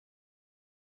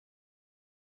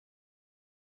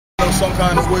some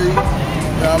kind of way. You know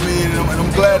what I mean? And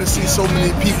I'm glad to see so many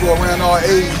people around our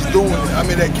age doing it. I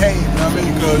mean, that came. You know what I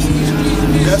mean? Because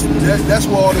that's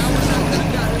where all the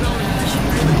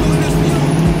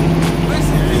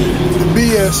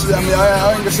BS. I mean,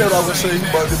 I ain't gonna say what I was gonna say,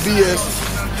 but the BS.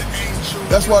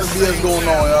 That's why the BS going on.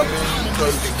 You know what I mean?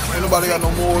 Because ain't nobody got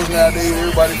no morals nowadays.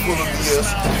 Everybody full of BS.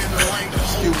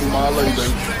 Excuse me, my lady,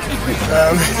 baby.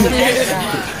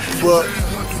 But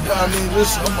I mean,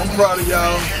 I'm proud of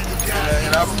y'all,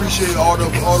 and I appreciate all the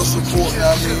support. You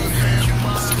know what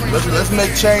I mean? Let's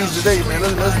make change today, man.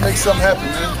 Let's make something happen,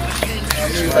 man. I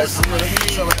mean, like, let's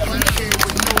make something happen.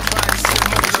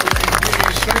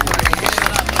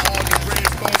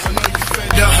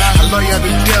 I love y'all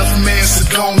to death, man, so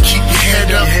gon' keep your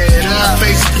head up.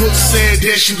 Facebook said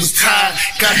that she was tired,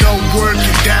 got no work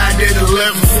and died at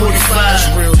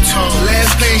 11:45. Real talk.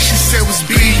 Last thing she said was,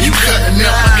 B, you cutting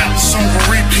up. I got the song on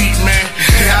repeat, man.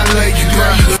 Yeah, I love you,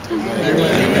 bro.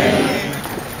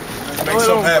 Make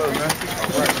something happen, man.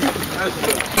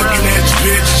 Looking at you,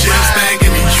 bitch, just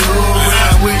thinking of you.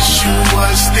 I wish you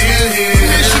was still here.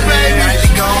 Now you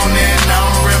gone and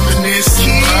I'm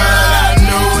reminiscing. I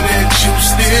know that you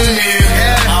still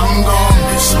here. I'm gon'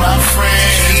 miss my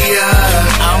friend. Yeah,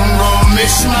 I'm gon'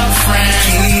 miss my friend.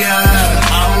 Yeah,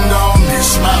 I'm gon'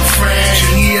 miss my friend.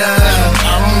 Yeah,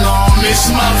 I'm gon' miss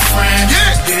my friend.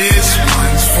 This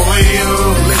one's for you.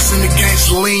 Listen to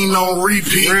Gangsta Lean on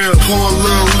repeat. Pour a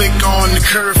little lick on the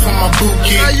curve for my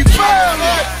bouquet.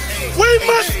 We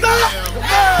must stop the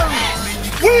violence.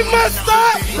 We must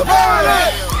stop the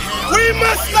violence. We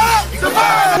must stop the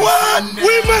violence. What?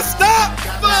 We must stop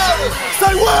the violence.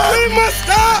 Say what? We must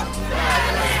stop.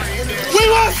 We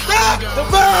must stop the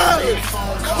violence.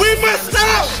 We must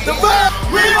stop the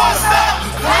violence. We must stop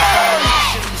the violence.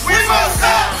 We must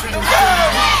stop the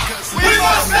violence. We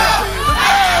must stop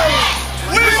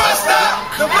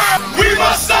the violence. We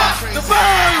must stop the violence. We must stop the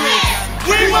violence.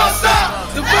 We must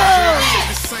stop the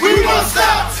violence. We must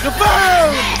stop the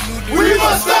violence. We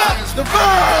must stop the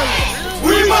violence.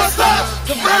 We must stop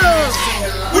the violence.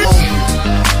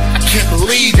 I can't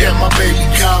believe that my baby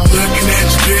gone. Looking at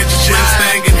you, bitch, just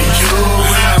thinking of you.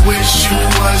 I wish you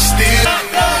was still.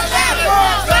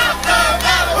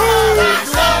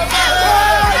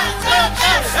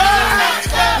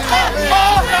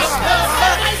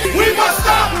 We must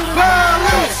stop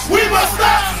violence. We must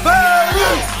stop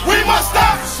violence. We must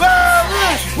stop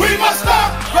violence. We must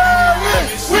stop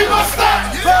violence. We must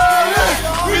stop violence.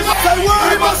 We must say what?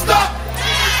 We must stop.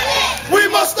 We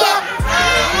must stop.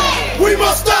 We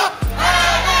must stop.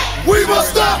 We must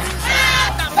stop.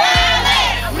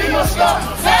 We must stop.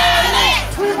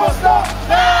 We must stop.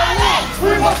 We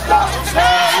must stop.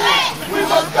 We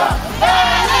must stop.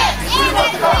 We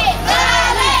must stop.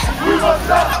 We must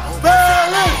stop.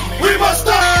 We must stop. We must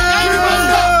stop.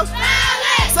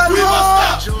 We must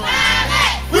stop.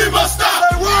 We must stop.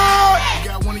 You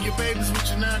got one of your babies with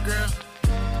you now, girl.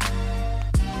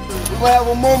 We're gonna have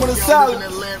a moment of silence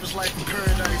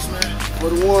for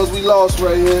the ones we lost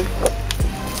right here.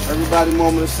 Everybody,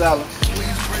 moment of silence.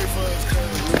 Please pray for us, cuz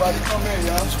everybody come in,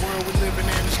 y'all. This world we're living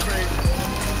in is crazy.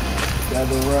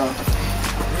 Gather around.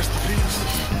 Rest in peace.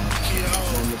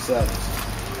 Moment of silence.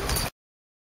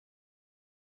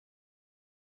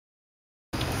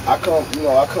 I come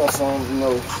from,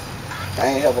 I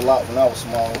ain't have a lot when I was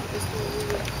small.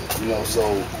 So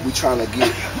we trying to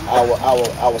get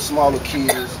our smaller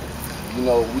kids,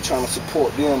 we trying to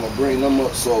support them and bring them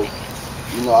up so,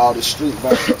 all the street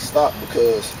violence stop,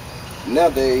 because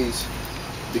nowadays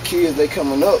the kids, they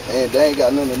coming up and they ain't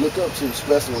got nothing to look up to,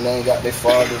 especially when they ain't got their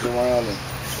fathers around, and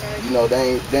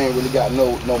they ain't really got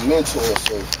no mentors.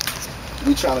 So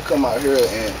we trying to come out here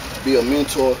and be a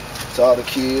mentor to all the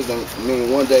kids, and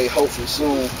one day, hopefully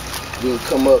soon, we can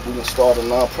come up, we can start a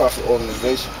non-profit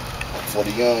organization for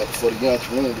the young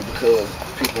community, because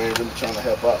people ain't really trying to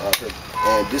help out here.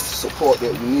 And this is support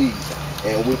that we need.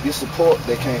 And with this support,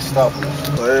 they can't stop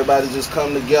us. So everybody just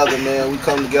come together, man. We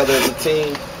come together as a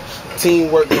team.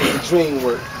 Teamwork is the dream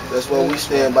work. That's what we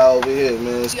stand by over here,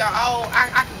 man. Y'all,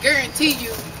 I can guarantee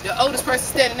you, the oldest person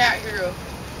standing out here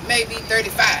may be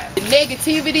 35. The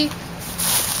negativity,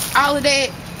 all of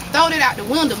that, throw that out the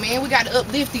window, man. We got to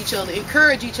uplift each other,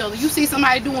 encourage each other. You see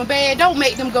somebody doing bad, don't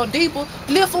make them go deeper.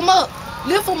 Lift them up.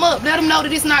 Lift them up. Let them know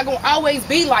that it's not going to always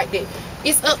be like that.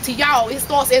 It's up to y'all. It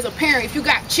starts as a parent. If you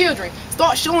got children,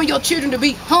 start showing your children to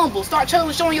be humble. Start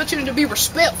showing your children to be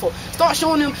respectful. Start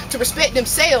showing them to respect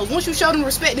themselves. Once you show them to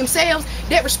respect themselves,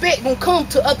 that respect gonna come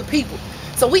to other people.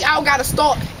 So we all gotta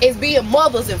start as being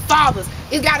mothers and fathers.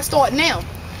 It gotta start now.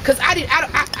 Cause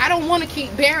I don't want to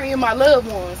keep burying my loved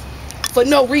ones. for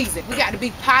no reason. We got to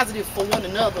be positive for one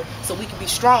another so we can be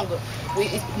stronger.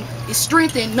 It's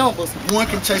strength in numbers. One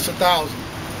can chase 1,000,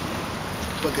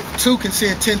 but the two can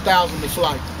send 10,000 to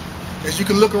flight. As you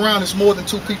can look around, there's more than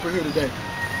 2 people here today.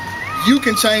 You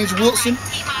can change Wilson.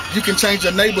 You can change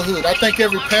your neighborhood. I thank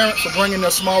every parent for bringing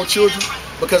their small children,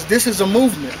 because this is a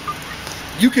movement.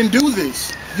 You can do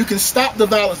this. You can stop the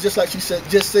violence, just like she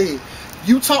just said.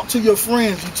 You talk to your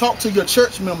friends, you talk to your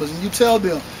church members, and you tell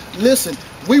them, listen,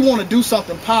 we want to do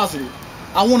something positive.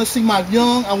 I want to see my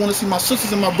I want to see my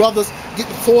sisters and my brothers get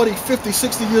to 40, 50,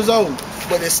 60 years old.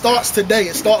 But it starts today.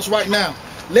 It starts right now.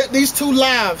 Let these 2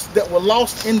 lives that were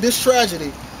lost in this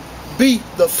tragedy be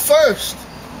the first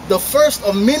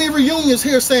of many reunions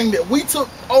here saying that we took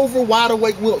over Wide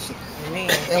Awake Wilson. Amen.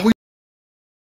 And we